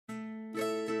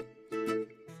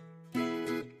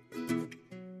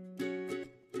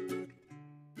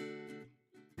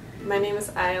My name is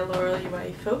Aya Laurel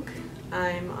Uwai Folk.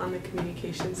 I'm on the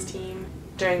communications team.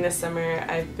 During this summer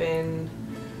I've been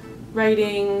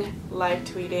writing, live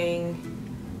tweeting,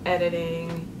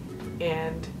 editing,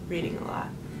 and reading a lot.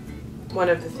 One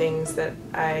of the things that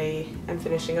I am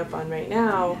finishing up on right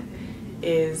now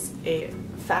is a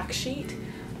fact sheet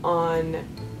on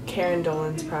Karen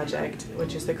Dolan's project,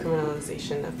 which is the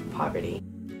criminalization of poverty.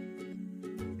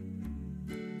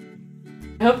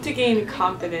 I hope to gain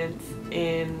confidence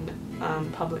in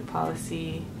public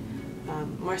policy,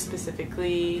 more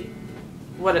specifically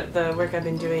what the work I've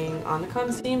been doing on the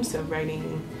comms team, so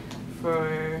writing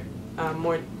for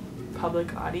more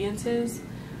public audiences,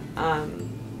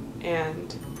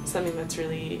 and something that's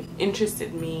really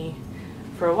interested me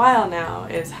for a while now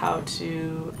is how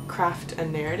to craft a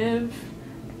narrative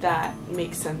that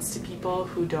makes sense to people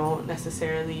who don't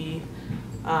necessarily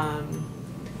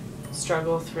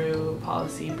struggle through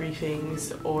policy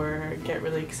briefings or get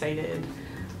really excited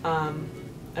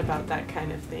about that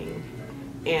kind of thing,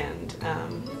 and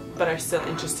but are still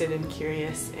interested and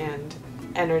curious and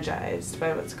energized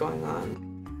by what's going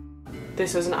on.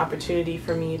 This was an opportunity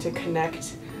for me to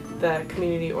connect the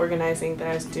community organizing that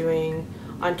I was doing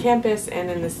on campus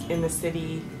and in the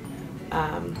city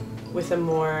with a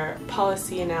more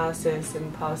policy analysis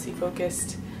and policy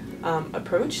focused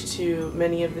approach to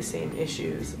many of the same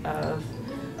issues of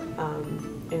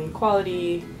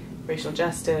inequality, racial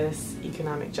justice,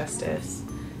 economic justice,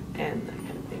 and that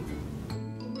kind of thing.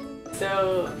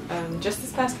 So just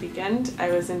this past weekend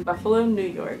I was in Buffalo, New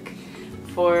York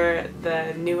for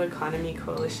the New Economy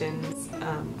Coalition's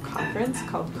conference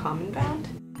called Common Bound.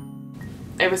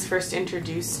 I was first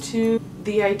introduced to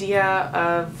the idea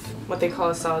of what they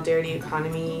call a solidarity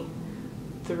economy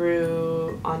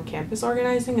through on-campus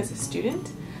organizing as a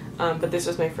student, but this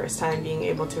was my first time being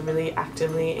able to really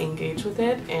actively engage with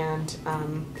it and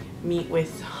meet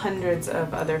with hundreds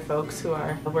of other folks who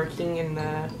are working in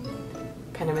the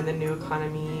new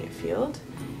economy field,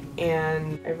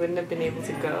 and I wouldn't have been able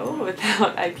to go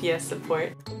without IPS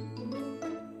support.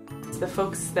 The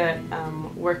folks that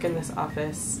work in this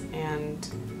office and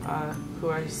who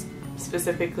are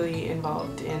specifically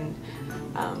involved in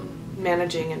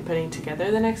managing and putting together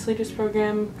the Next Leaders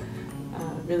program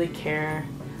really care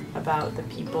about the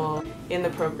people in the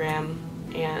program,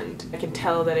 and I can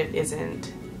tell that it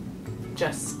isn't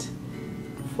just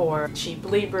for cheap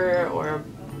labor or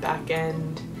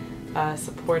back-end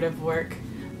supportive work,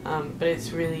 but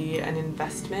it's really an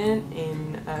investment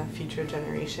in a future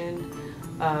generation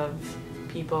of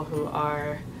people who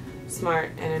are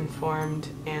smart and informed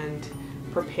and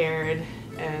prepared,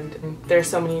 and there's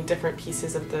so many different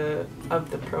pieces of the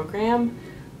program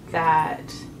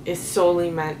that is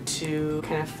solely meant to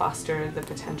kind of foster the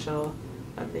potential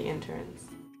of the interns.